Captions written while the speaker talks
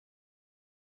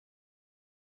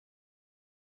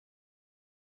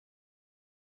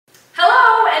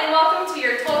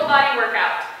body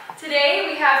workout. Today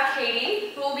we have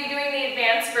Katie, who will be doing the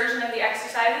advanced version of the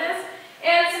exercises,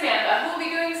 and Samantha, who will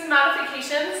be doing some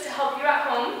modifications to help you at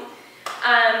home.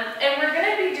 And we're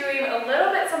going to be doing a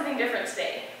little bit something different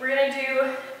today. We're going to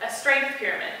do a strength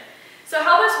pyramid. So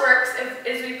how this works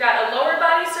is we've got a lower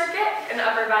body circuit, an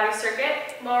upper body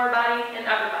circuit, lower body, and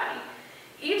upper body.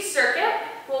 Each circuit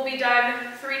will be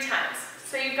done 3 times.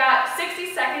 So you've got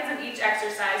 60 seconds of each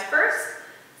exercise first,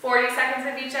 40 seconds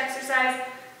of each exercise,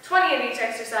 20 of each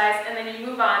exercise, and then you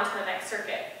move on to the next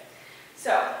circuit.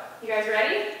 So, you guys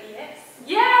ready? Yes.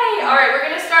 Yay! All right, we're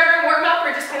going to start our warm-up.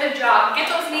 We're just going to jog. Get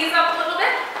those knees up a little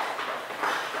bit.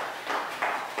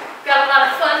 Got a lot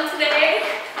of fun today.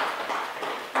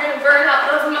 We're going to burn out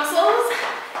those muscles.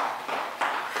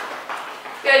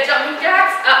 Good, jumping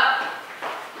jacks, up.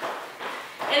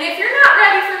 And if you're not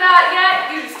ready for that yet,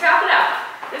 you just tap it out.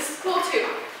 This is cool too.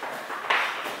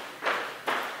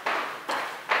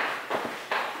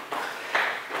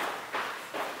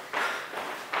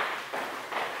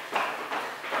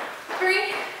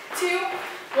 Three, 2,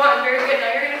 1. Very good.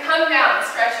 Now you're going to come down,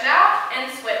 stretch it out,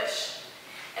 and switch.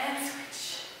 And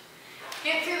switch.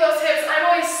 Get through those hips. I'm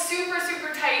always super,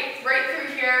 super tight right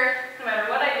through here, no matter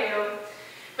what I do.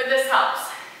 But this helps.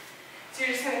 So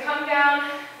you're just going to come down,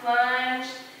 lunge,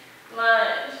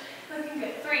 lunge. Looking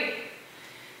good. 3,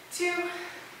 2,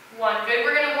 1. Good.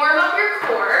 We're going to warm up your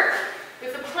core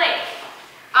with a plank.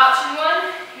 Option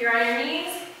 1, you're on your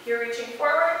knees, you're reaching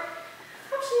forward.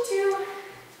 Option 2,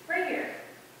 right here.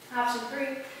 Option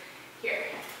 3, here.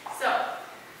 So,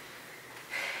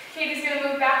 Katie's going to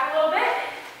move back a little bit.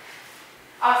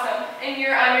 Awesome. And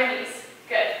you're on your knees.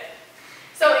 Good.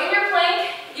 So in your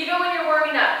plank, even when you're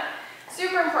warming up,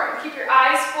 super important, keep your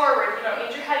eyes forward. You don't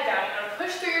need your head down. You're going to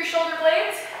push through your shoulder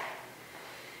blades.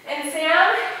 And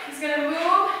Sam is going to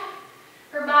move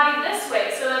her body this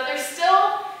way so that there's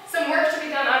still some work to be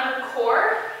done on her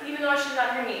core, even though she's on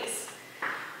her knees.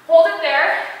 Hold it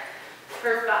there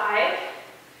for 5,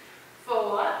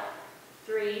 4,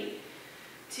 3,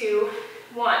 2,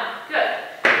 1. Good.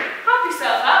 Hop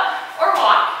yourself up or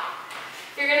walk.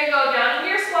 You're going to go down into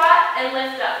your squat and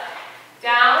lift up.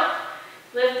 Down,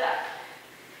 lift up.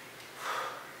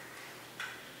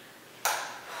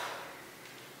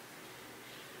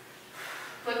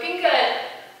 Looking good.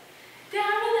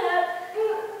 Down and up.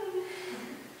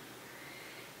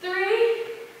 3,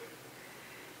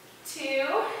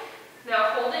 2. Now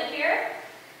hold it here.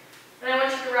 And I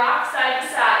want you to rock side to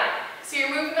side. So you're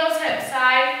moving those hips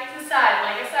side to side.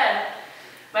 Like I said,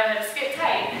 my hips get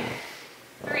tight.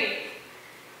 3,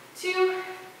 2,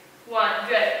 1.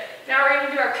 Good. Now we're going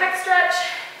to do our pec stretch.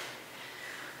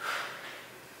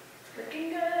 Looking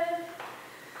good.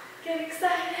 Get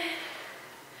excited.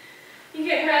 You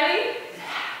getting ready?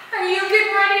 Are you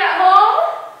getting ready at home?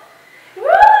 Woo!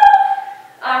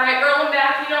 All right, rolling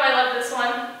back. You know I love this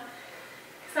one.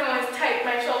 Because I'm always tight in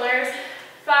my shoulders.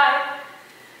 5,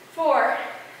 4,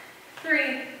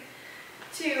 3,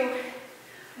 2,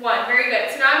 1. Very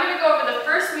good. So now I'm going to go over the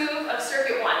first move of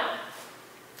circuit 1.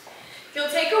 You'll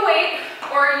take a weight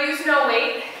or use no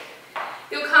weight.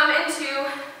 You'll come into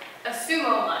a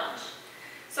sumo lunge.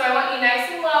 So I want you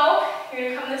nice and low. You're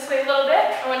going to come this way a little bit.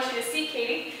 I want you to see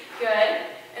Katie. Good.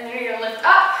 And then you're going to lift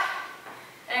up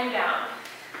and down.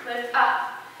 Lift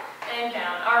up and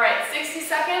down. All right, 60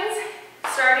 seconds,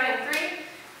 starting in 3,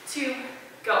 2,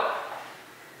 go.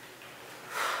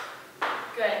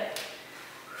 Good.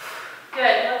 Good.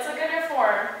 Let's look at your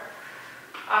form.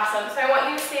 Awesome. So I want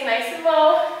you to stay nice and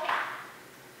low.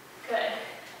 Good.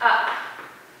 Up.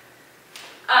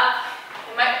 Up.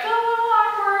 It might feel a little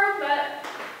awkward, but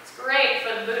it's great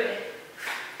for the booty.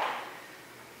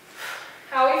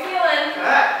 How are we feeling?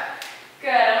 Good. Good.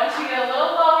 I want you to get a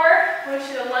little lower. I want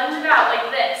you to lunge it out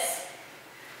like this.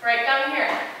 Right down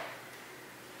here.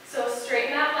 So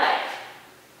straighten that leg.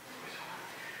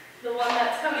 The one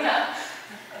that's coming up.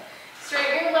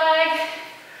 Straighten your leg.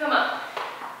 Come up.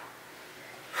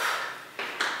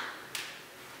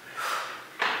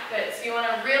 Good. So you want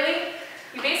to really,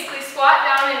 you basically squat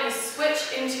down and you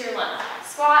switch into your lunge.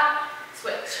 Squat,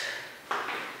 switch.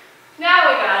 Now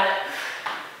we got it.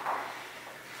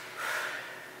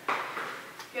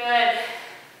 Good.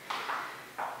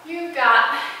 You've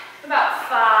got about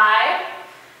 5,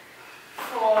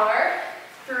 4,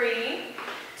 3,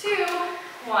 2,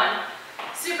 1.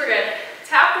 Super good.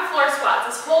 Tap the floor squats.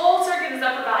 This whole circuit is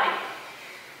upper body.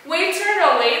 Weights or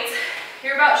no weights,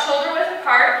 you're about shoulder width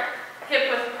apart, hip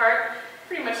width apart.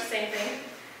 Pretty much the same thing,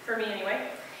 for me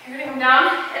anyway. You're going to come down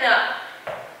and up.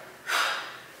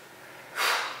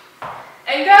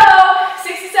 And go!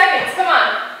 60 seconds. Come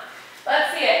on.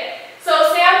 Let's see it.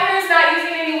 So Sam here is not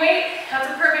using any weight. That's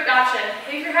a perfect option.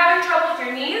 If you're having trouble with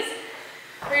your knees,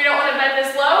 or you don't want to bend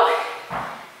as low,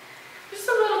 just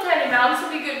a little tiny bounce will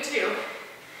be good too.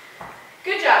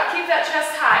 Good job. Keep that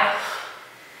chest high.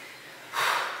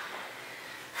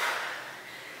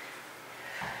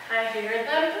 I hear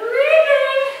them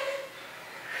breathing.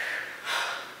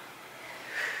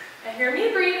 I hear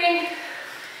me breathing.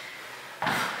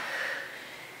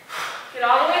 Get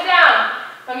all the way down.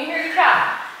 Let me hear you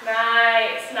tap.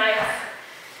 Nice, nice.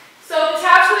 So the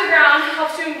tap to the ground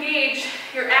helps you engage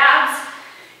your abs,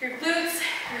 your glutes,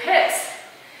 your hips,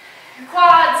 your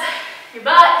quads, your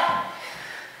butt.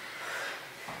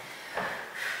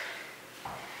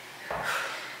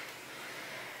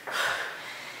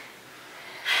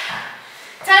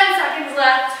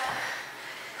 Left.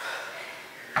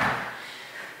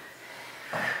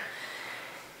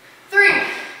 3,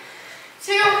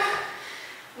 2,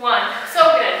 1. So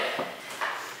good.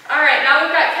 All right, now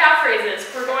we've got calf raises.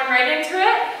 We're going right into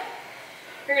it.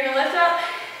 You're going to lift up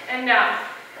and down.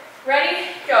 Ready?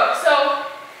 Go. So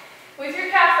with your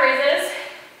calf raises,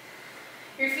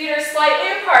 your feet are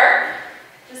slightly apart,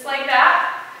 just like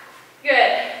that.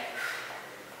 Good.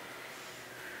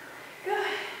 Good.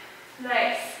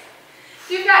 Nice.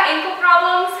 If you've got ankle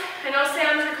problems, I know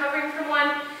Sam's recovering from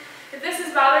one. If this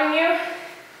is bothering you,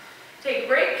 take a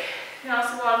break. You can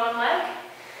also go on one leg.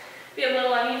 Be a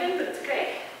little uneven, but it's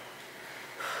okay.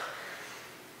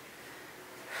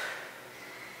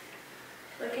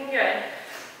 Looking good.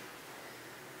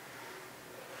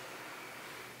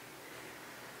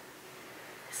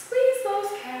 Squeeze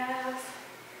those calves.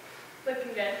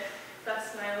 Looking good.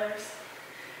 Best smilers.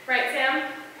 Right,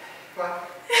 Sam? What?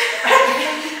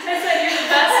 I said you're the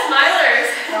best smilers.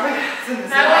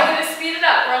 Now I want you to speed it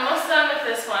up. We're almost done with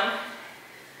this one.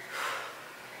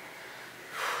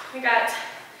 We got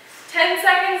 10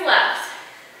 seconds left.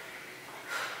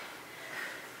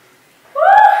 Woo!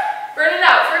 Burn it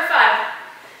out for 5,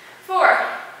 4,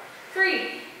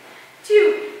 3,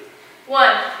 2,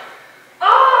 1.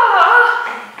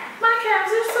 Ah! My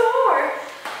calves are sore.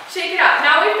 Shake it out.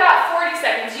 Now we've got 40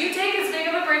 seconds. You take as big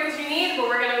of a break as you need, but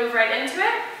we're going to move right into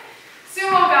it.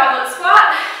 Sumo goblet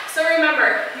squat. So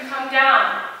remember, you come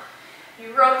down,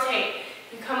 you rotate,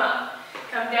 you come up.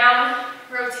 Come down,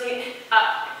 rotate,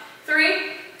 up.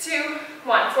 3, 2,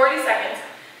 1. 40 seconds.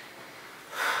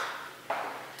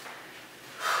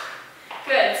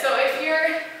 Good. So if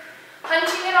you're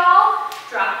punching it all,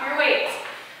 drop your weight.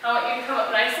 I want you to come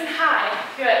up nice and high.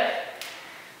 Good.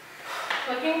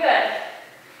 Looking good.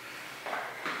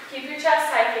 Keep your chest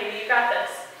high, Katie. You got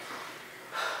this.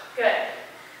 Good.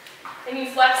 And you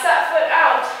flex that foot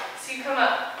out, so you come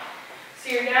up. So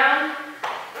you're down,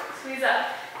 squeeze up.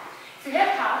 If your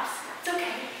hip pops, it's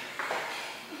okay.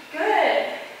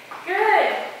 Good.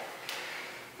 Good.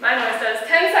 Mine always does.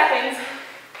 10 seconds. And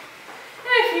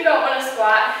if you don't want to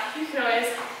squat, you can always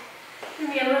give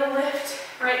me a little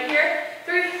lift right here.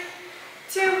 3,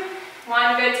 2,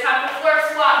 1. Good. Tap the floor,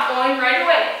 squat, going right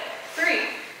away. 3,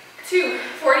 2,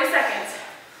 40 seconds.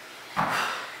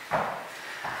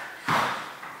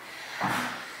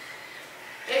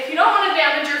 If you don't want to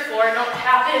damage your floor, don't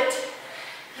tap it.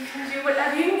 You can do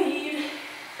whatever you need.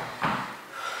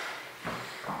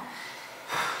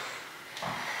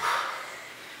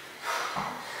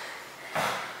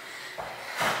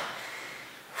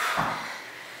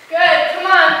 Good, come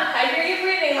on. I hear you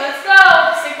breathing. Let's go.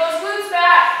 Stick those glutes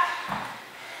back.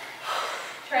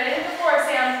 Try to hit the floor,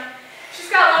 Sam. She's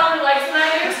got longer legs than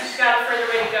I do, so she's got a further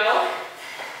way to go.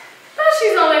 But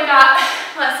she's only got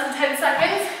less than 10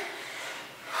 seconds.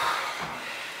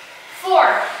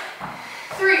 4,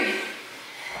 3,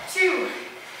 2,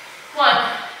 1.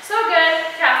 So good.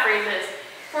 Calf raises.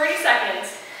 40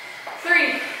 seconds.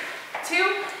 3,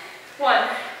 2, 1.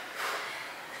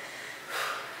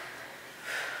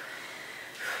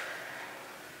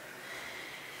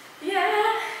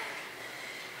 Yeah.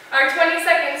 Our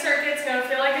 20-second circuit's going to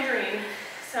feel like a dream.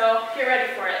 So get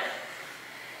ready for it.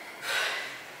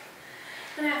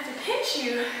 I'm going to have to pinch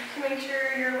you to make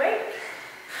sure you're awake.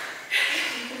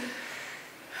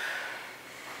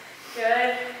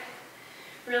 Good.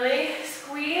 Really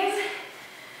squeeze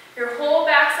your whole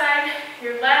backside,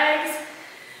 your legs,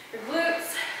 your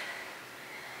glutes.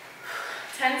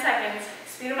 10 seconds.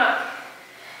 Speed them up.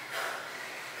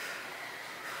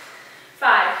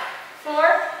 5,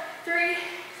 4, 3,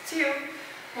 2,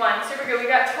 1. Super good. We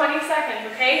got 20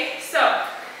 seconds, okay? So,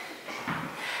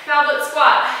 goblet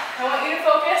squat. I want you to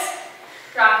focus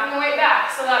dropping the weight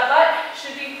back. So that butt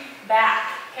should be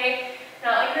back, okay?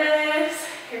 Not like this.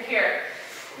 You're here.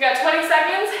 We got 20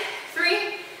 seconds.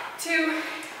 3, 2,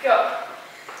 go.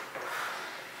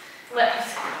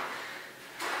 Lift.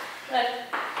 Lift.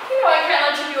 You know I can't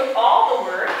let you do all the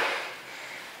work.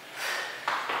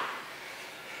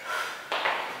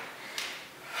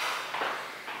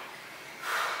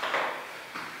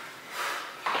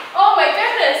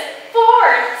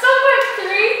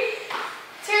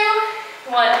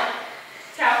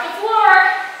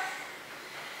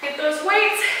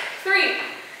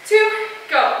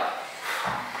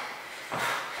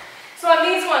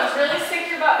 ones, really sink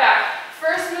your butt back.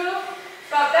 First move,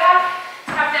 butt back,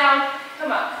 tap down,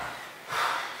 come up.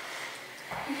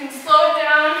 You can slow it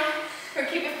down or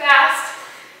keep it fast.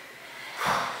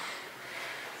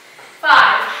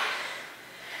 5,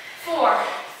 4,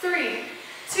 3,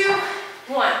 2,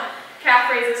 1.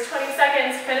 Calf raises, 20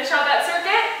 seconds. Finish out that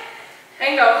circuit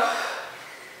and go.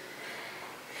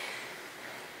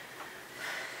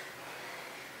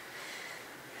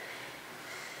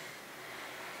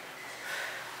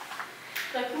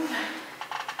 Looking good.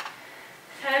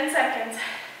 10 seconds.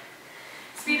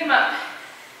 Speed them up.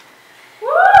 Woo!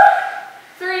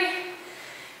 3,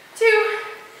 2,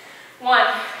 1.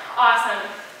 Awesome.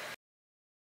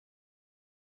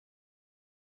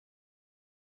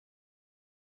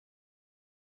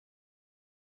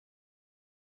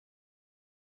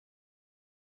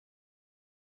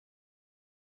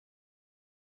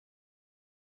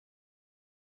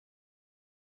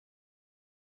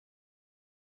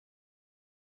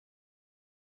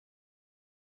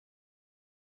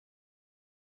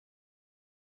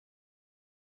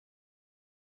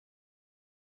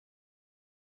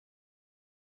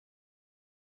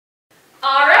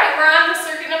 All right, we're on to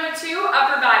circuit number 2,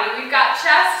 upper body. We've got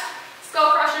chest, skull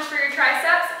crushers for your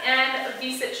triceps, and a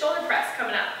V-sit shoulder press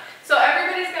coming up. So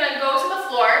everybody's gonna go to the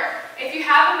floor. If you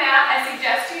have a mat, I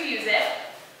suggest you use it.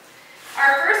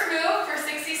 Our first move for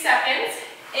 60 seconds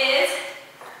is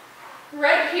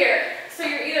right here. So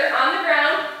you're either on the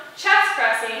ground, chest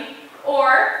pressing,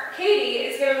 or Katie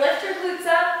is gonna lift her glutes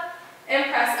up and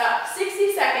press up.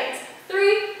 60 seconds.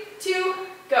 3, 2,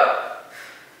 go.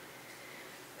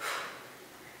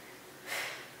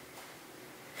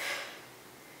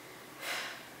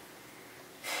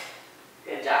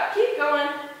 Good job. Keep going.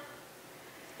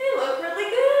 They look really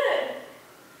good.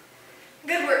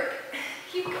 Good work.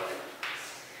 Keep going.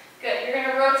 Good. You're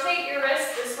going to rotate your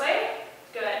wrist this way.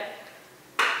 Good.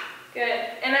 Good.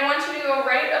 And I want you to go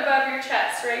right above your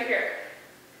chest, right here.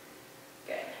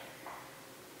 Good.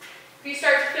 If you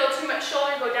start to feel too much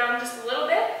shoulder, go down just a little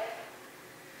bit.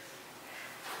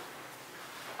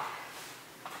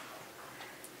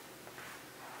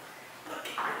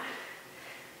 Looking good.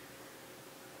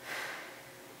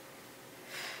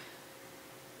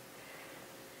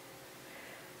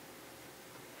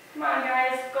 Come on,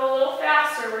 guys, go a little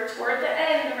faster. We're toward the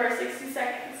end of our 60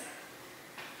 seconds.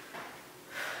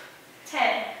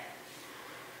 10.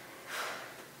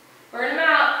 Burn them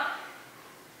out.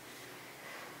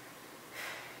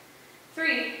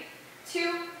 3,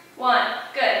 2, 1.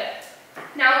 Good.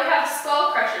 Now we have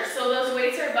skull crushers. So those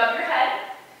weights are above your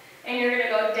head, and you're going to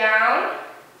go down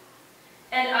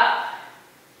and up.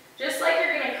 Just like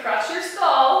you're going to crush your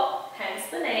skull, hence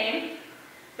the name,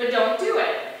 but don't do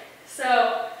it.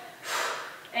 So,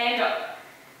 and go.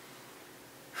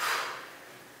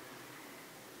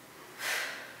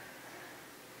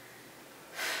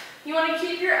 You want to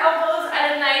keep your elbows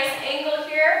at a nice angle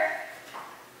here.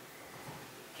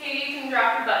 Katie, you can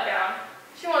drop your butt down.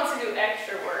 She wants to do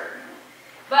extra work.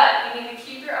 But you need to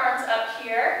keep your arms up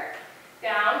here,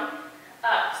 down,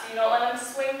 up. So you don't let them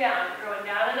swing down. You're going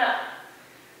down and up.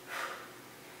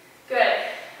 Good.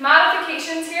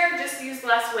 Modifications here, just use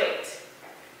less weight.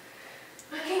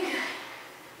 Looking good.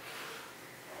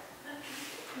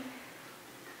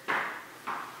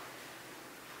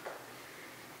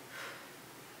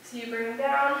 So you bring them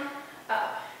down,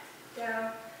 up,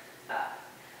 up.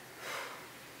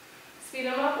 Speed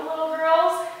them up a little,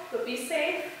 girls, but be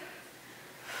safe.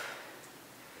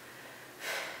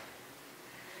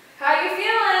 How you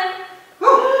feeling?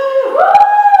 Woo!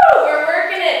 Woo! We're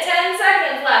working it. 10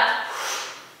 seconds left.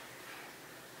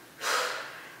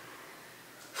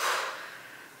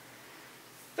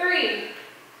 3,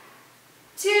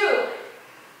 2,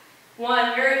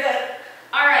 1. Very good.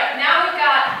 All right, now we've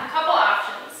got a couple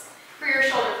options for your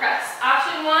shoulder press.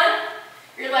 Option 1,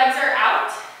 your legs are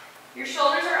out, your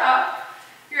shoulders are up,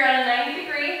 you're at a 90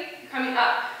 degree, you're coming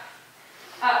up,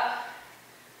 up,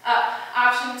 up.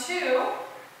 Option 2,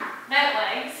 bent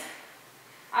legs.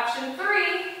 Option 3,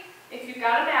 if you've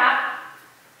got a mat.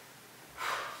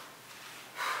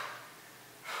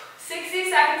 60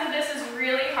 seconds of this is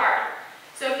really hard.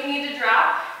 So if you need to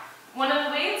drop one of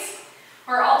the weights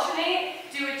or alternate,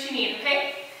 do what you need,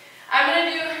 okay? I'm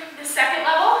going to do the second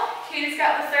level. Katie's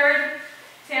got the third,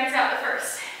 Sam's got the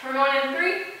first. We're going in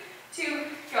 3, 2,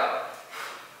 go.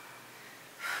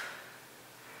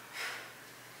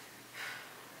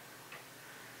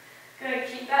 Good,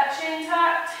 keep that chin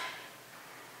tucked.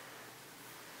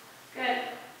 Good.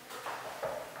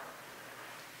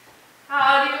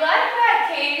 How do you like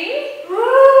that, Katie?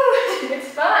 Woo! It's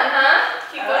fun, huh?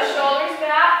 Keep those shoulders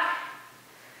back.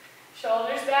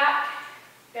 Shoulders back.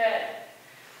 Good.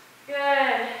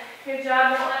 Good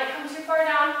job, don't let it come too far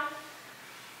down.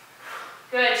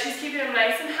 Good, she's keeping them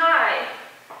nice and high.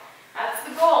 That's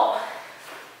the goal.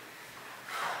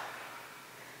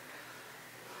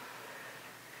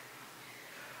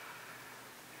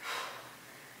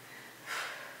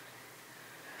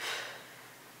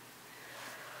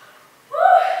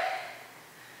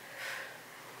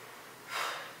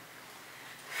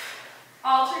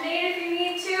 Alternate if you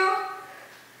need to.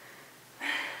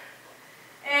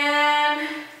 And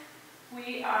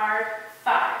we are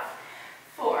 5,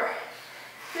 4,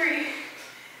 3, 2,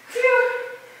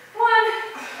 1.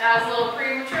 That was a little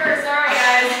premature, sorry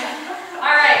guys.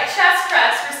 All right, chest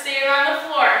press, we're staying on the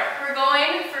floor. We're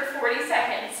going for 40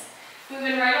 seconds.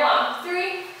 Moving right along.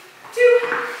 3, 2,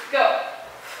 go.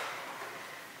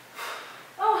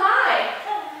 Oh, hi.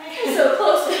 You're so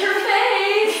close to your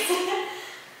face.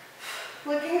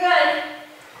 Looking good.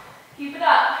 Keep it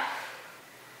up.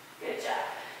 Good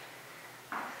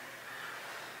job.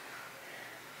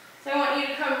 So I want you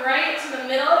to come right to the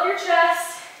middle of your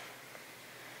chest.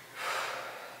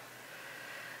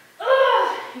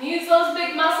 And use those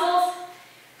big muscles.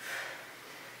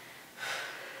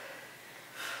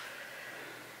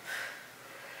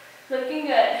 Looking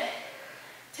good.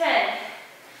 10.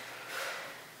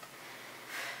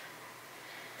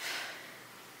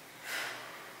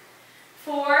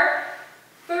 4,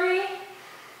 3,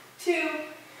 2,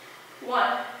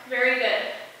 1. Very good.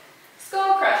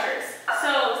 Skull crushers.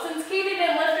 So since Katie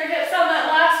didn't lift her hips on that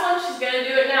last one, she's going to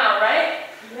do it now, right?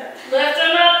 Yep. Lift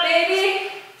them up,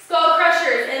 baby. Skull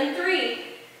crushers in 3,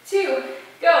 2,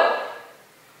 go.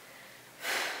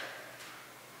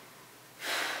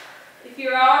 If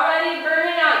you're already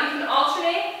burning out, you can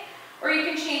alternate or you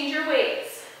can change your weights.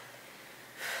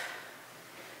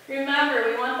 Remember,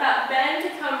 we want that bend to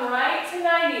come right to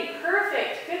 90.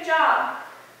 Perfect. Good job.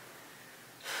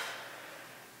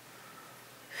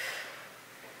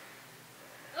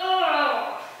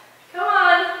 Oh, come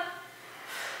on.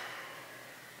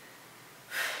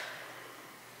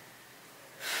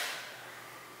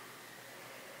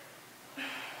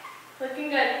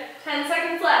 Looking good. 10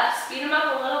 seconds left. Speed them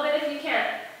up a little bit if you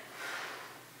can.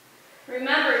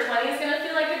 Remember, 20 is going to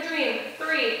feel like a dream.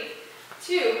 3,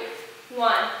 2,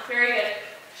 1. Very good.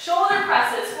 Shoulder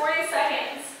presses, 40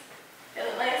 seconds. Get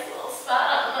a nice little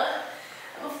spot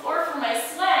on the floor for my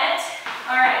sweat.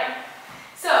 All right.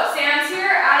 So Sam's here,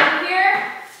 Adam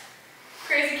here.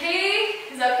 Crazy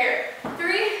Katie is up here.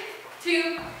 3,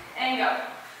 2, and go.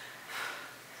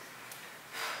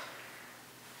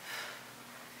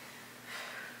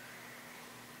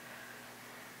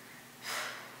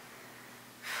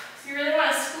 So you really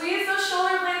want to squeeze those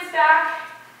shoulder blades back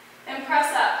and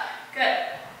press up. Good.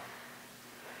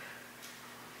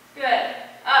 Good.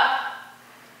 Up.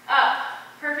 Up.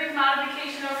 Perfect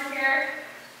modification over here.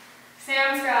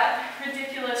 Sam's got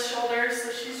ridiculous shoulders,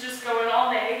 so she's just going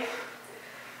all day.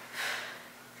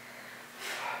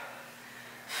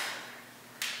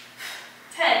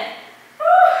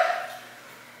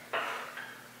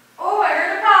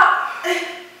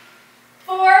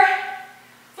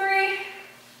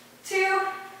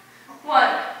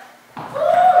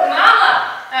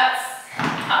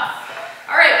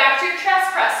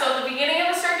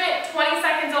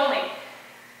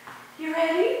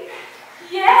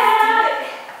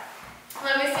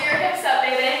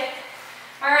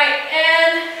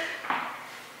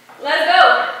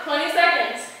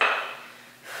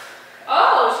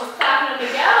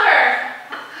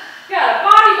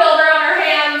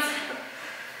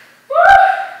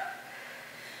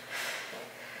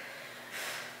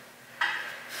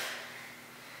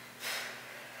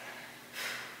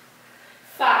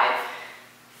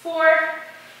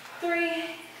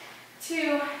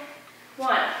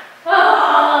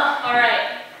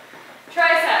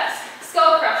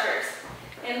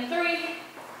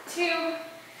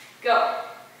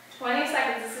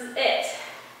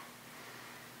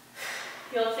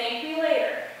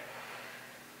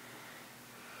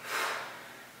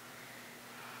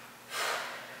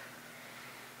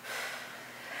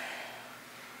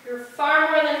 You're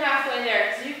far more than halfway there,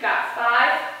 because you've got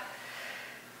 5,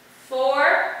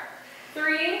 4,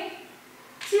 3,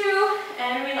 2,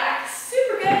 and relax.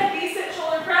 Super good. Decent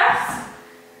shoulder press.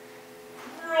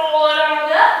 Roll it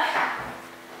arms up.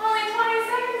 Only 20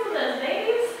 seconds of this,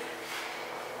 babies.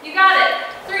 You got it.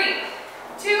 3,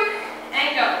 2,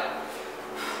 and go.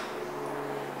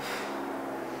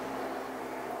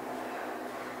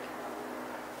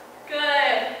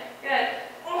 Good. Good.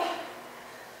 Oh.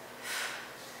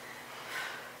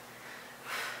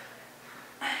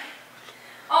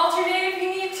 Alternate if you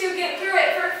need to. Get through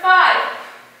it for 5,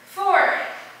 4,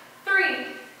 3,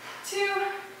 2,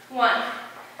 1.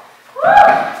 Woo!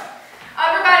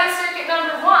 Upper body circuit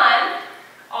number 1,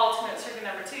 alternate circuit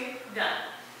number 2, done.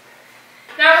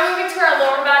 Now we're moving to our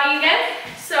lower body again.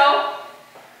 So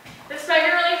this might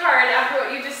be really hard after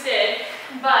what you just did,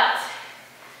 but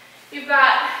you've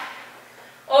got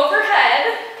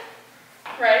overhead,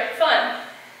 right, fun,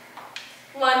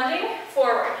 lunging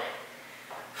forward.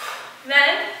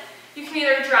 Then you can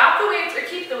either drop the weights or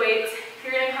keep the weights.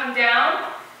 You're going to come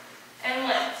down and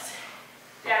lift,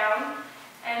 down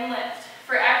and lift.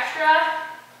 For extra,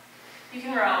 you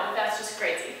can row, but that's just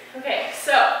crazy. Okay,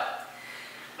 so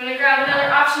I'm going to grab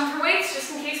another option for weights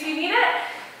just in case we need it.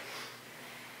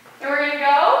 And we're going to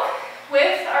go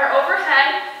with our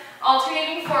overhead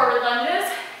alternating forward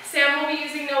lunges. Sam will be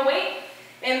using no weight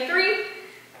in 3,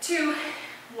 2,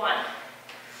 1.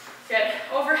 Good.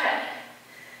 Overhead.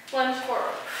 Lunge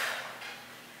forward.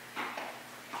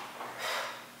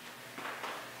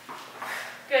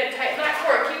 Good. Tighten that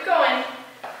core. Keep going.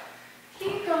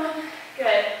 Keep going.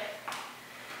 Good.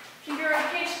 Keep your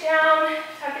ribcage down.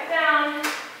 Tuck it down.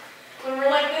 When we're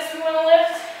like this, we want to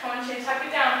lift. I want you to tuck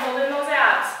it down. Hold in those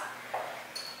abs.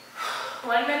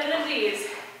 1 minute of these.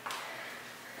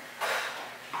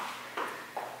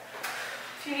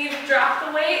 If you need to drop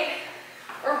the weight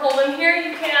or hold them here,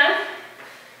 you can.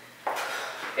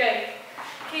 Good.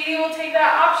 Katie will take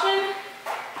that option.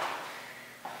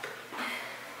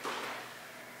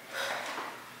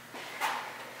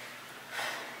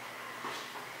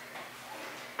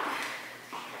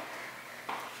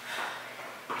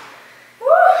 Woo!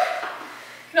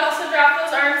 You can also drop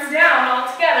those arms down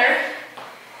all together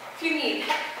if you need.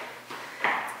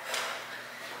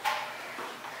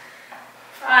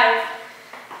 5.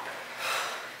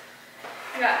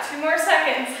 You got 2 more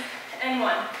seconds and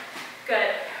 1.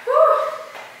 Good. Woo.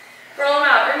 Roll them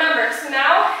out. Remember, so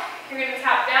now you're going to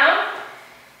tap down,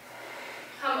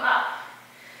 come up,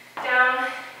 down,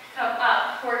 come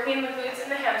up, working the glutes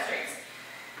and the hamstrings.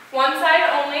 One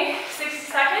side only, 60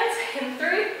 seconds in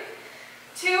 3,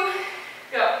 2,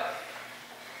 go.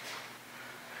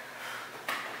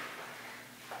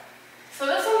 So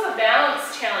this one's a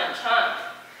balance challenge, huh?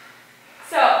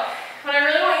 So, what I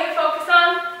really want you to focus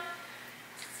on,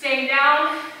 staying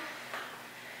down,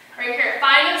 right here.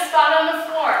 Find a spot on the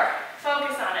floor.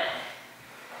 Focus on it.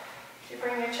 You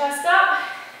bring your chest up.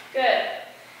 Good.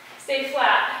 Stay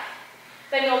flat.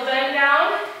 Then you'll bend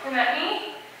down from that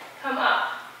knee, come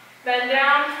up. Bend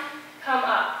down, come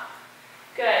up.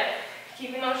 Good.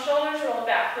 Keeping those shoulders rolled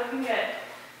back. Looking good.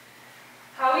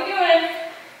 How are we doing?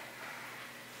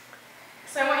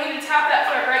 So I want you to tap that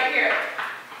foot right here.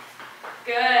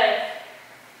 Good.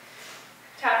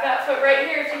 Tap that foot right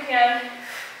here if you can.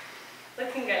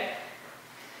 Looking good.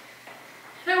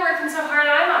 They're working so hard,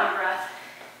 I'm out of breath.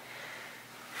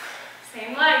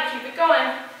 Same leg, keep it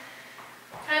going.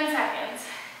 10 seconds.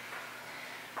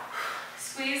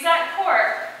 Squeeze that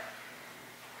core.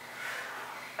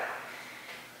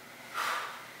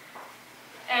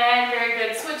 And very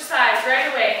good. Switch sides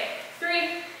right away. 3.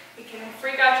 You can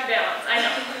freak out your balance. I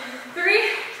know.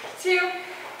 3, 2,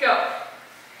 go.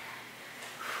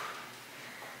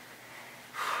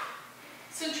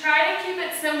 So try to keep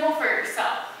it simple for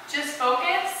yourself. Just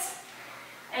focus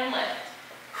and lift.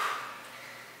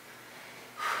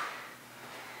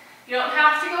 You don't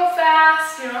have to go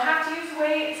fast. You don't have to use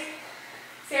weight.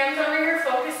 Sam's over here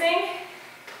focusing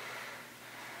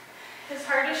as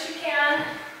hard as she can.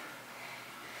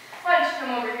 Why don't you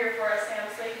come over here for us, Sam,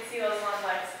 so you can see those long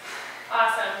legs.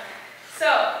 Awesome.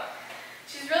 So,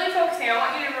 she's really focusing. I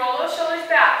want you to roll those shoulders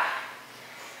back.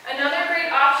 Another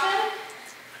great option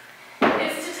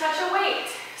is to touch a weight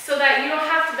so that you don't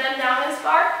have to bend down as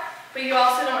far, but you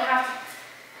also don't have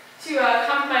to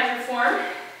compromise your form.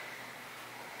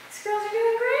 These girls are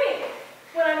doing great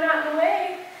when I'm not in the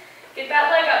way. Get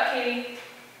that leg up, Katie.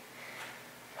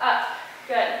 Up.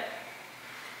 Good.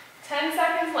 10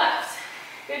 seconds left.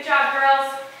 Good job,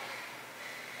 girls.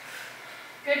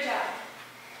 Good job.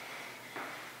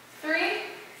 3.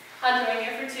 I'm doing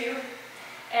it for 2.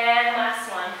 And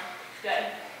last one. Good.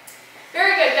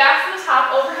 Very good. Back to the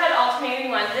top, overhead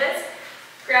alternating lunges.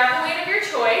 Grab the weight of your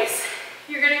choice.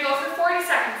 You're going to go for 40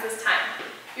 seconds this time.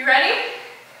 You ready?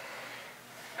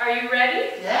 Are you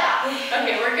ready? Yeah.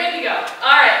 Okay, we're good to go.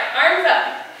 All right, arms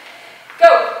up.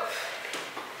 Go.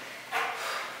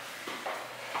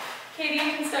 Katie,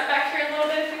 you can step back here a little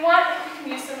bit if you want. You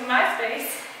can use some of my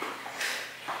space.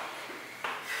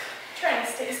 Trying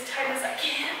to stay as tight as I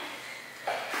can.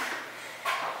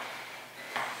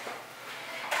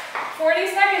 40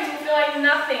 seconds will feel like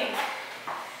nothing.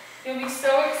 You'll be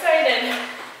so excited.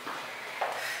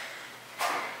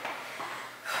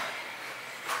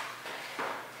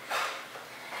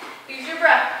 Use your breath.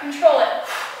 breath. Control it.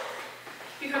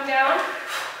 You come down,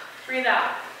 breathe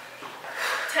out.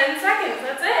 10 seconds,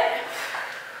 that's it.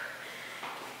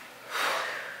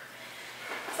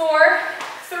 4,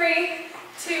 3,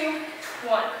 2,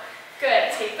 1.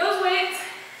 Good. Take those weights.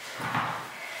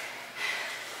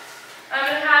 I'm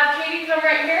going to have Katie come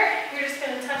right here. You're just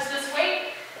going to touch this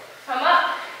weight. Come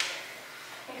up.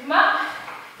 And come up.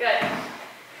 Good.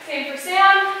 Same for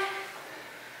Sam.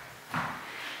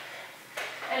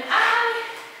 And I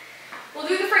will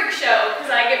do the freak show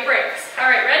because I get breaks. All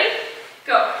right, ready?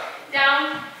 Go.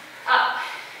 Down, up,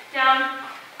 down,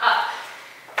 up.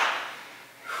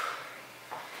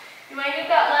 You might get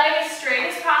that leg as straight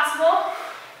as possible.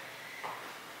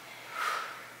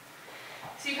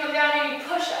 So you come down and you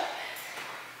push up.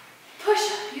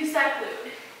 Push up. Use that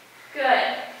glute.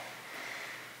 Good.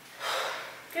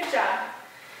 Good job.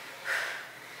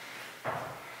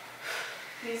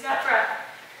 Use that breath.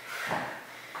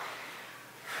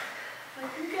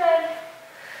 Looking good.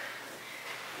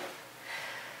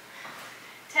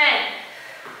 10.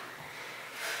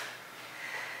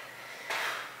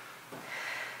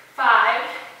 5,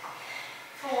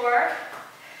 4,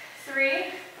 3,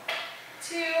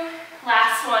 2,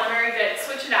 last one. Very good.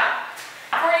 Switch it out.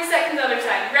 40 seconds other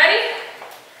side. Ready?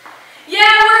 Yeah,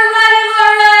 we're ready,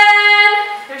 Lauren!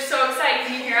 They're so excited.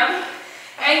 Can you hear them?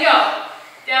 And go.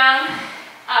 Down,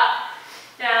 up,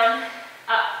 down,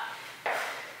 up.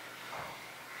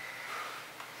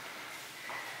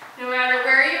 No matter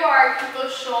where you are, keep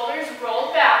those shoulders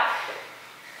rolled back.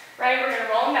 Right? We're going to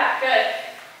roll them back. Good.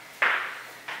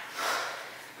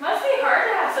 Must be hard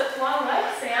to have such long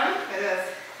legs, Sam. It is.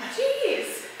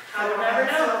 Jeez. I would never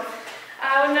know.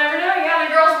 I would never know. Yeah,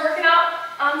 the girl's working out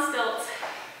on stilts.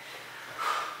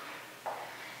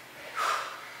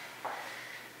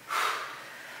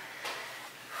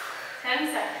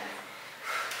 Seconds.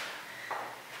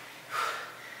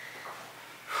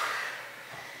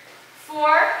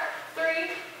 4, 3,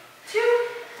 2,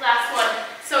 last one.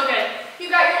 So good. You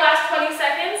got your last 20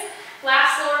 seconds.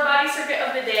 Last lower body circuit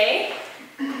of the day.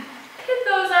 Get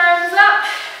those arms up.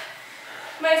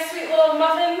 My sweet little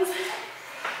muffins.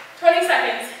 20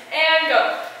 seconds. And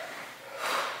go.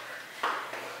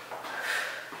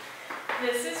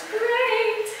 This is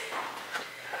great.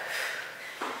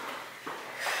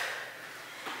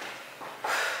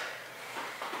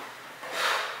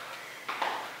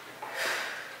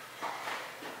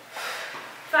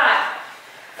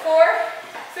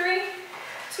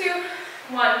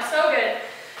 So good.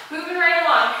 Moving right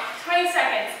along. 20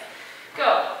 seconds.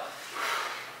 Go.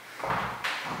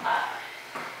 Up.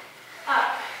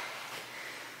 Up.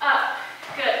 Up.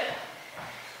 Good.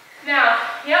 Now,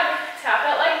 yep, tap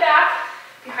that leg back.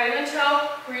 Behind the toe,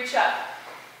 reach up.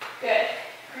 Good.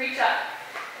 Reach up.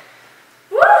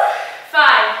 Woo!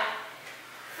 5,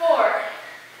 4,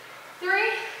 3,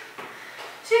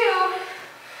 2,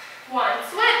 1.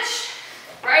 Switch.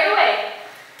 Right away.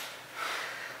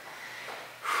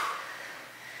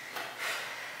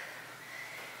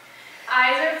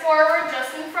 Eyes are forward,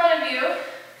 just in front of you.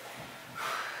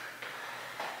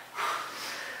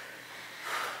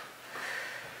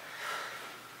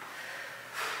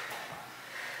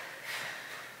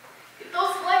 Get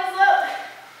those legs up.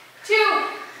 2.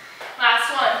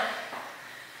 Last one.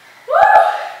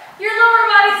 Woo! Your lower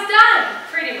body's done,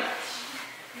 pretty much.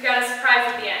 You got a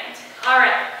surprise at the end. All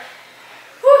right.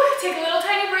 Woo! Take a little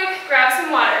tiny break, grab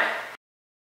some water.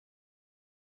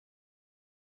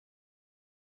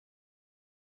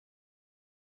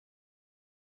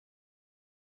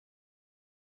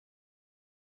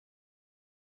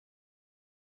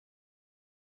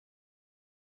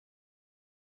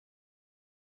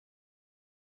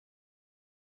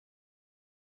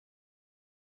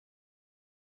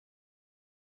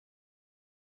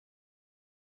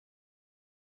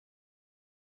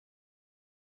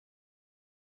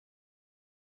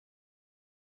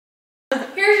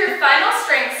 Here's your final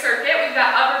strength circuit. We've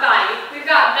got upper body. We've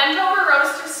got bent over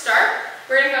rows to start.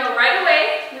 We're going to go right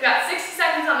away. We've got 60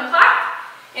 seconds on the clock.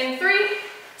 In 3,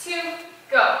 2,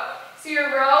 go. So your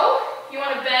row, you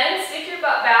want to bend, stick your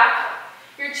butt back.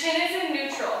 Your chin is in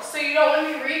neutral, so you don't want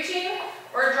to be reaching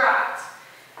or dropped.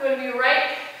 You want to be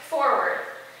right forward.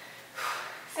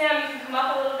 Sam, you can come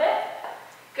up a little bit.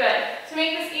 Good. To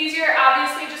make this easier,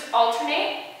 obviously just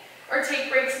alternate or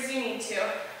take breaks as you need to,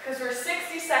 because we're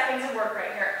 60 seconds of work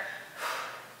right here.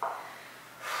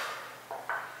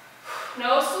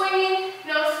 No swinging,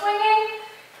 no swinging.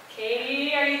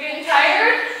 Katie, are you getting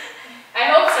tired? I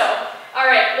hope so. All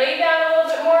right, lay down a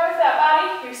little bit more with that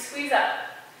body. You squeeze up,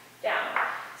 down,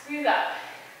 squeeze up,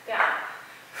 down.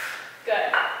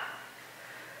 Good.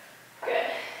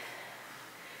 Good.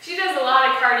 She does a lot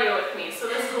of cardio cardio with me, so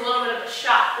this is a little bit of a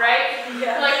shock, right?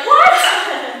 Yeah. You're like, what?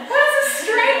 What is this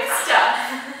strength stuff?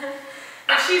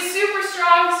 But she's super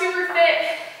strong, super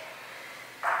fit.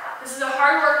 This is a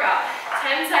hard workout.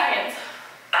 10 seconds.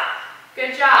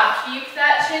 Good job. Keep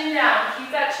that chin down.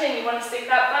 Keep that chin. You want to stick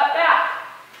that butt back.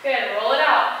 Good. Roll it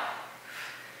out.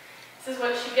 This is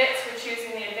what she gets for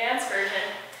choosing the advanced version.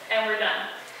 And we're done.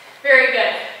 Very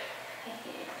good.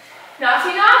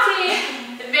 Naughty,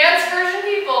 naughty. Advanced version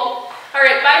people. All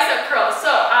right, bicep curls.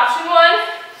 So option one,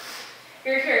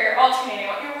 you're here, you're alternating.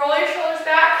 I want you to roll your shoulders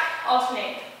back,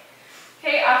 alternate.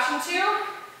 Okay, option two.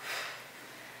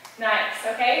 Nice,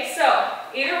 okay, so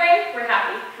either way, we're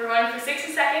happy. We're going for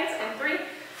 60 seconds in 3,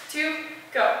 2,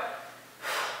 go.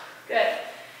 Good.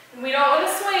 And we don't want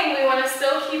to swing, we want to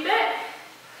still keep it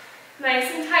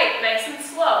nice and tight, nice and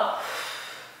slow.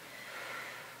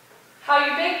 How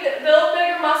you build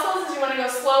bigger muscles is you want to go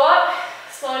slow up,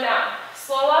 slow down,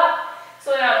 slow up,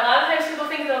 slow down. A lot of times people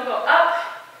think they'll go up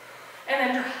and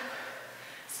then drop,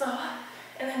 slow up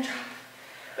and then drop.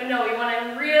 But no, we want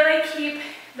to really keep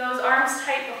those arms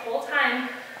tight the whole time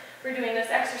we're doing this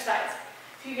exercise.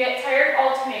 If you get tired,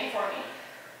 alternate for me.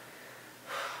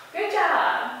 Good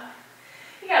job.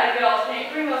 You got a good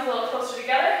alternate. Bring those a little closer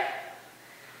together.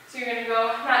 So you're going to go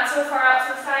not so far out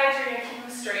to the sides, you're going to keep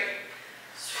them straight.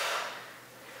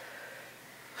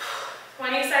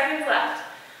 20 seconds left.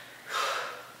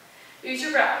 Use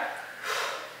your breath.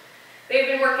 They've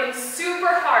been working super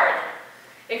hard.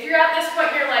 If you're at this point,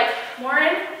 you're like,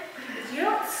 Lauren, if you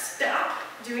don't stop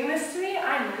doing this to me,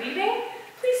 I'm leaving.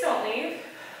 Please don't leave.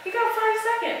 You got 5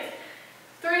 seconds.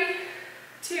 3,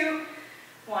 2,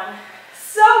 1.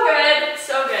 So good,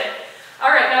 so good. All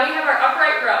right, now we have our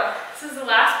upright row. This is the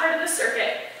last part of the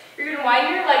circuit. You're going to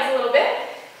widen your legs a little bit.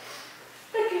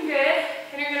 Looking good.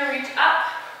 And you're going to reach up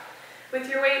with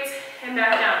your weights and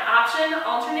back down. Option,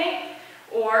 alternate,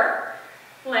 or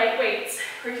light weights.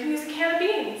 Or you can use a can of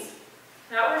beans.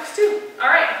 That works too. All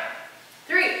right.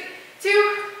 3,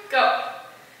 2, go.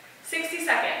 60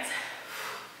 seconds.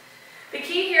 The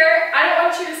key here, I don't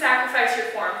want you to sacrifice your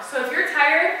form. So if you're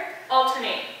tired,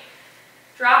 alternate.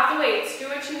 Drop the weights. Do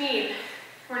what you need.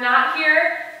 We're not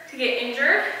here to get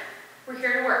injured. We're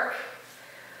here to work.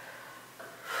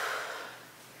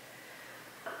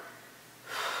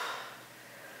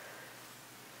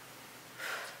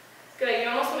 Good. You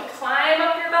almost want to climb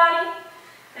up your body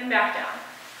and back down.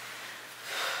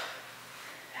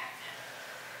 Back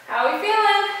down. How are we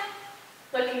feeling?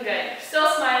 Looking good. Still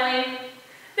smiling.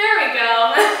 There we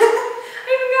go. I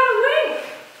even got a wink.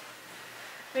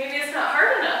 Maybe it's not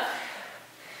hard enough.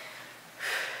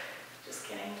 Just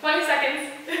kidding. 20 seconds.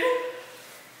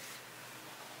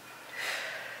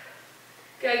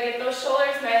 Good. Get those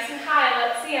shoulders nice and high.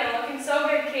 Let's see. I'm looking so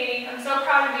good, Katie. I'm so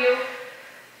proud of you.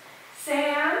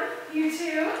 Sam, you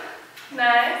too.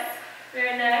 Nice.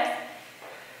 Very nice.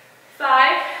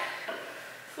 5,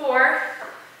 4,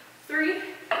 3,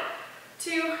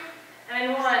 2,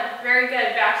 and 1. Very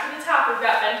good. Back to the top. We've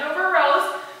got bent over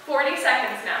rows. 40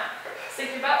 seconds now. Stick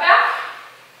your butt back.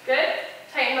 Good.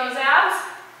 Tighten those abs.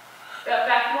 Butt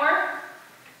back more.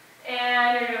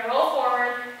 And you're going to roll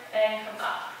forward and come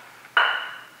up.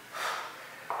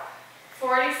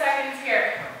 40 seconds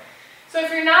here. So if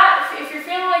you're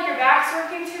feeling like your back's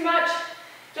working too much,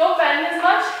 don't bend as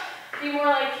much. Be more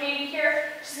like Katie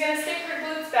here. She's going to stick her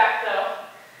glutes back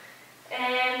though.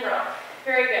 And row.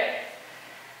 Very good.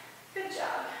 Good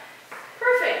job.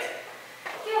 Perfect.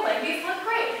 Yeah, ladies look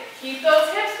great. Keep those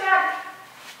hips back.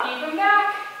 Keep them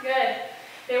back. Good.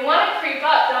 They want to creep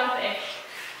up, don't they?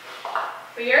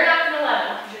 But you're not going to let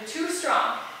them because you're too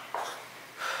strong.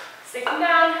 Stick them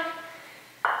down.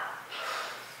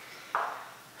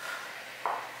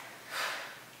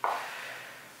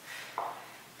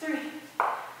 3,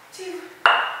 2,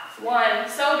 1.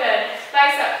 So good.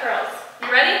 Bicep curls.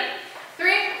 You ready?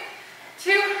 3,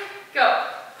 2, go.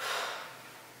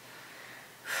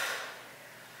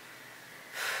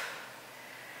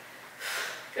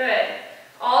 Good.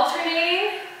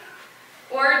 Alternating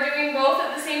or doing both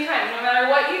at the same time. No matter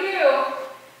what you do,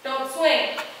 don't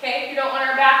swing. Okay? You don't want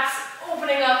our backs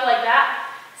opening up like that.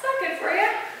 It's not good for you.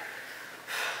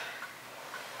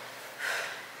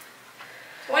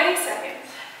 20 seconds.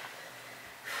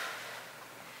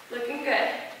 Looking good.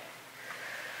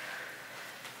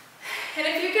 And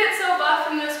if you get so buff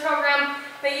in this program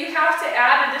that you have to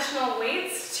add additional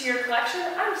weights to your collection,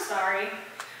 I'm sorry,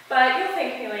 but you'll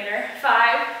thank me later.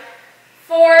 5,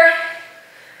 4,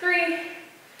 3,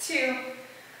 2,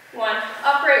 1.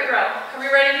 Upright row. Are we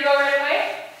ready to go right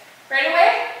away? Right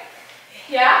away?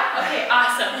 Yeah? Okay,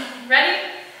 awesome. Ready,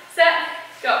 set,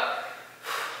 go.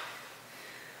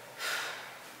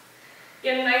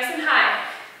 Get them nice and high.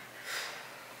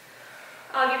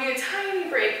 I'll give you a tiny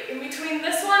break in between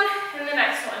this one and the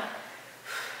next one.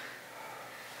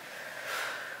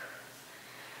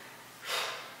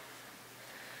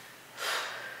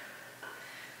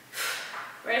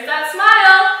 Where's that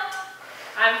smile?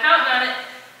 I'm counting on it.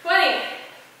 20.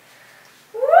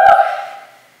 Woo!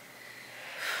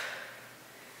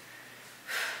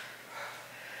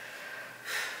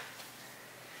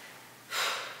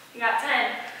 You got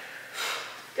 10.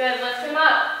 Good, lift them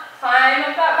up. Climb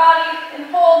up that body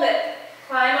and hold it.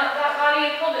 Climb up that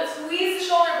body and hold it. Squeeze the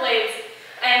shoulder blades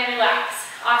and relax.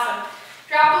 Awesome.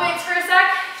 Drop the weights for a sec.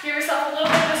 Give yourself a little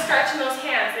bit of a stretch in those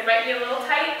hands. They might be a little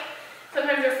tight.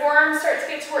 Sometimes your forearms start to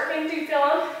get to working. Do you feel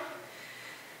them?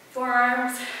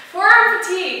 Forearms. Forearm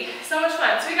fatigue. So much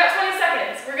fun. So we got 20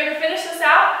 seconds. We're going to finish this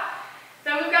out.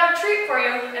 Then we've got a treat for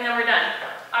you, and then we're done.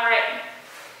 All right.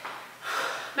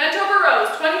 Bent over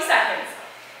rows, 20 seconds.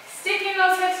 Sticking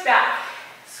those hips back.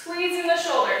 Squeezing the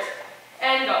shoulders.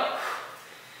 And go.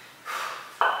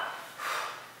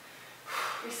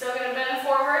 You're still going to bend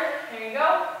forward. There you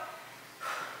go.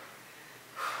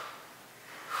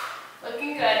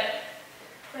 Looking good.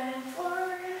 Bend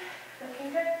forward.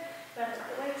 Looking good. Bend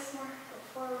at the waist more. Go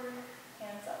forward.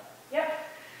 Hands up. Yep.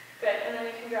 Good. And then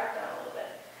you can drop down a little bit.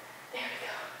 There we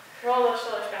go. Roll those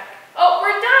shoulders back. Oh,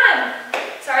 we're done!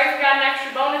 Sorry if we got an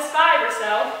extra bonus 5 or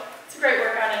so. It's a great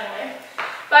workout anyway.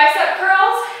 Bicep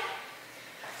curls.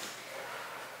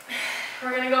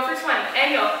 We're going to go for 20.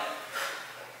 And go.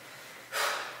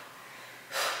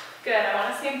 Good. I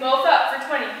want to see them both up for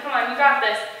 20. Come on, you got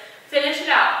this. Finish it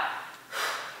out.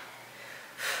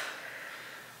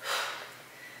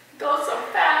 Go so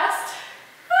fast.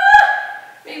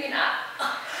 Maybe not.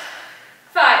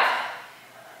 5,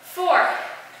 4,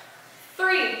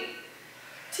 3,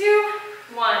 2,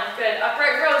 1. Good.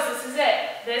 Upright rows. This is it.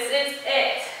 This is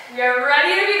it. We are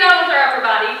ready to be done with our upper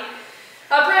body.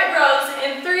 Upright rows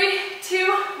in 3,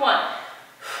 2, 1.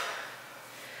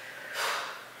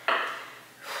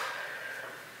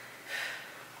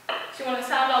 If you want to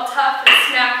sound all tough and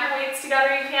smack your weights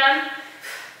together, you can.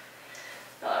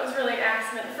 Oh, that was really an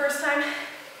accident the first time.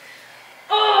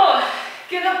 Oh,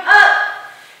 get them up.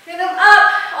 Get them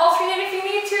up. Alternate if you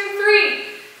need to.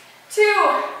 3,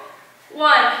 2,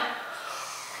 1.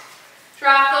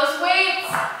 Drop those weights.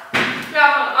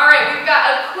 Drop them. All right, we've got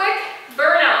a quick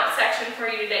burnout section for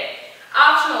you today.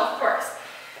 Optional, of course.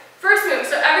 First move.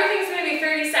 So everything's going to be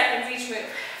 30 seconds each move.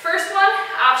 First one,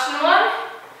 option 1,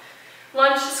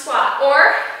 lunge to squat.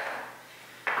 Or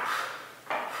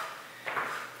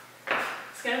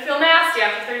it's going to feel nasty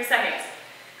after 30 seconds.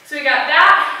 So we got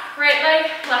that, right leg,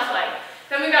 left leg.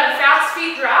 Then we got a fast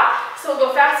feet drop. So we'll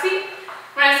go fast feet.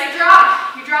 When I say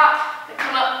drop, you drop, then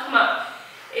come up, come up.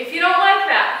 If you don't like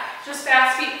that, just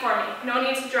fast feet for me. No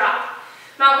need to drop.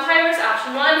 Mountain climbers,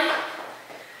 option 1,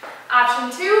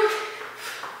 option 2,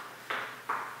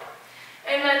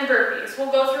 and then burpees.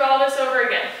 We'll go through all this over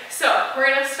again. So we're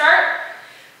going to start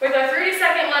with our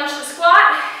 30-second lunge to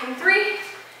squat in 3,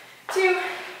 2,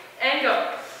 and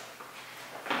go.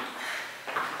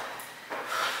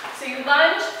 So you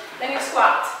lunge, then you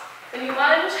squat. Then you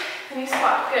lunge, then you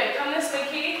squat. Good. Come this way,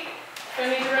 Katie. Don't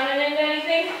need to run it into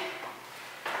anything.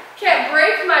 Can't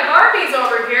break my Barbies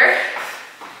over here.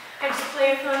 I just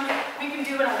play with them. We can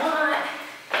do what I want.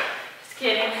 Just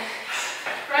kidding.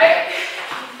 Right?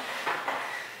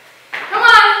 Come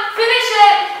on, finish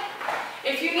it.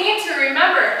 If you need to,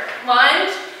 remember,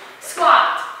 lunge,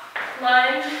 squat.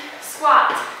 Lunge,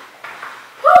 squat.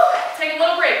 Whew. Take a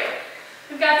little break.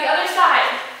 We've got the other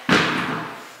side.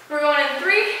 We're going in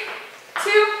 3,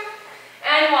 2,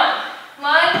 and 1.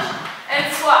 Lunge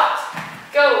and squat.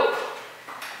 Go.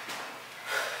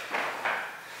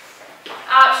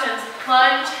 Options,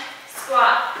 lunge,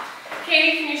 squat.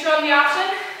 Katie, can you show them the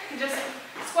option? You just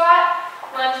squat,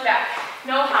 lunge back.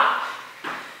 No hop.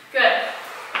 Good.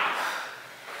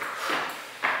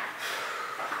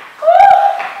 Woo!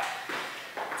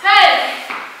 10.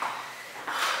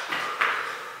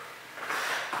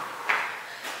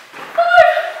 5,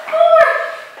 4,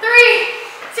 3,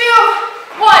 2,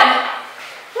 1.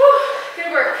 Woo!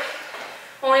 Good work.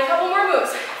 Only a couple more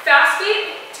moves. Fast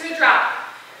feet to a drop.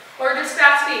 Or just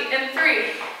fast feet in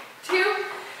 3, 2,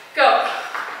 go.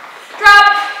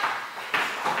 Drop.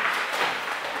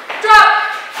 Drop.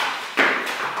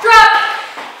 Drop.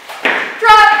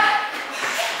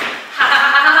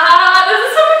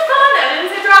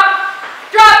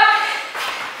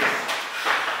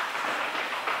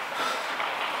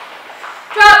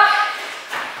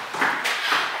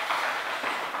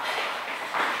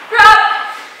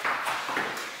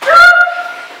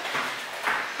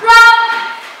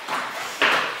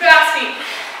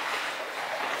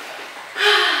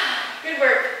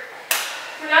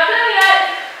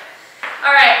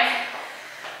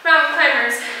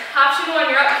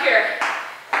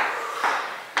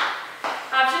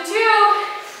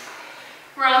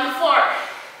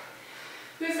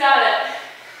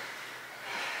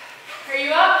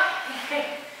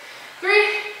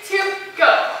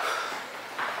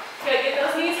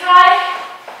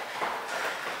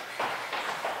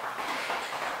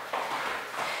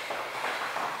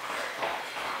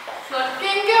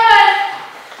 Looking good.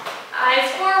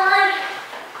 Eyes forward.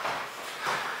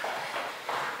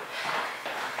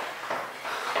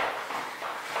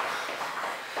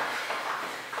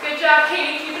 Good job,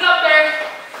 Katie. Keep it up there.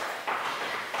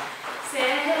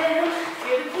 Stand.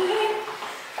 Good clean.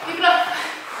 Keep it up.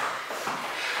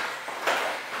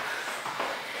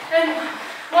 And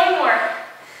one more.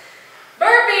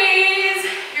 Burpees.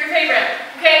 Your favorite.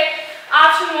 Okay?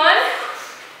 Option one.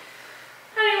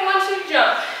 I don't even want you to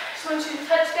jump. I just want you to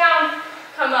touch down,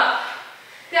 come up.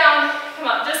 Down, come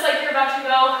up. Just like you're about to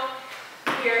go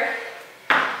here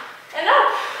and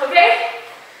up. Okay?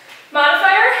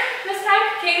 Modifier this time.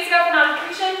 Katie's got the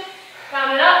modification.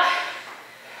 Round it up.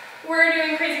 We're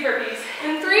doing crazy burpees.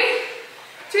 In 3,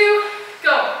 2,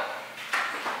 go.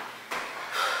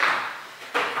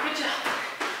 Good job.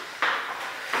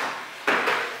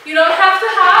 You don't have to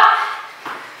hop.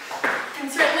 You can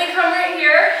certainly come right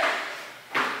here.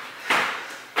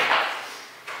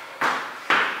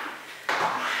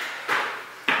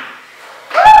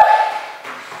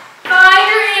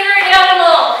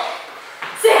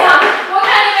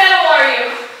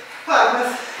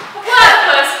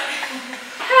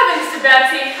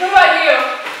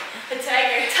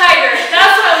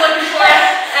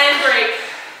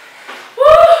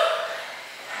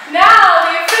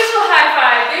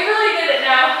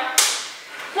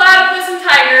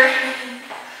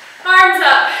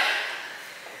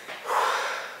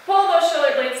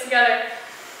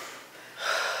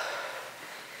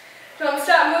 Don't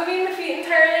stop moving the feet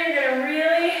entirely. You're going to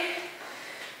really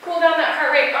cool down that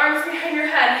heart rate. Arms behind your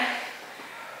head.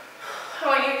 I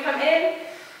want you to come in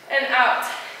and out.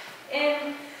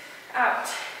 In, out.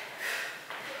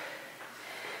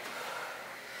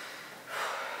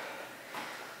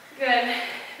 Good.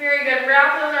 Very good.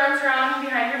 Wrap those arms around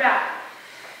behind your back.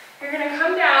 You're going to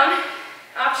come down.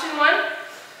 Option one,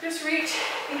 just reach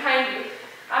behind you.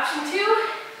 Option two,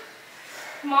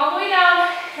 come all the way down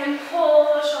and pull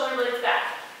those shoulder blades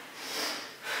back.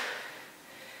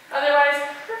 Otherwise,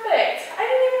 perfect. I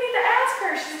didn't even need to ask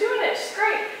her. She's doing it. She's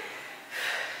great.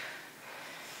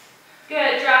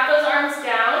 Good. Drop those arms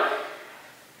down.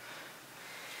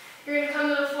 You're going to come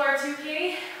to the floor too,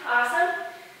 Katie. Awesome.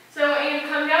 So I want you to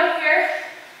come down here,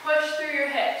 push through your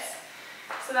hips.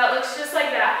 So that looks just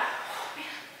like that. Oh, man.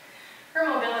 Her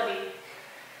mobility.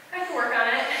 I have to work on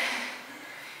it.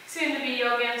 Soon to be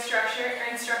yoga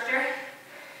instructor.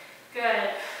 Good.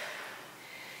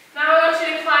 Now I want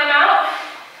you to climb out.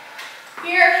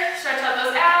 Here, stretch out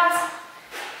those abs.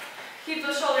 Keep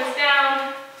those shoulders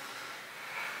down.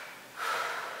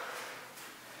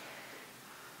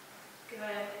 Good.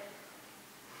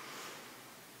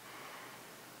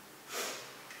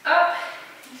 Up,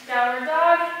 downward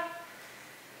dog.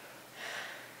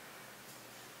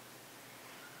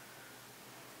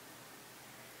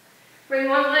 Bring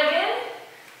one leg in,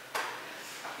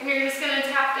 and you're just going to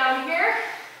tap down here.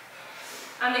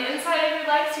 On the inside of your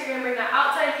legs, you're going to bring that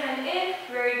outside hand in.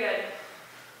 Very good.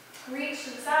 Reach to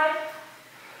the side.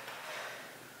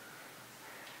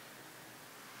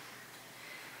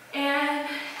 And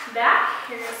back.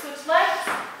 You're going to switch legs.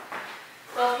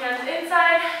 Both hands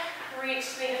inside.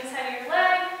 Reach to the inside of your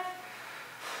leg.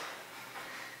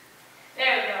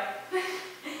 There we go.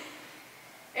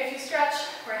 If you stretch,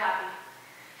 we're happy.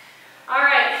 All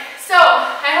right, so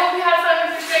I hope you had fun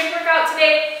with your strength workout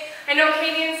today. I know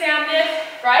Katie and Sam did,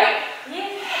 right? Yeah,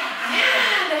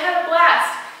 they had a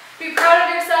blast. Be proud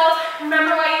of yourself.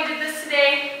 Remember why you did this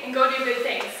today and go do good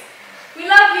things.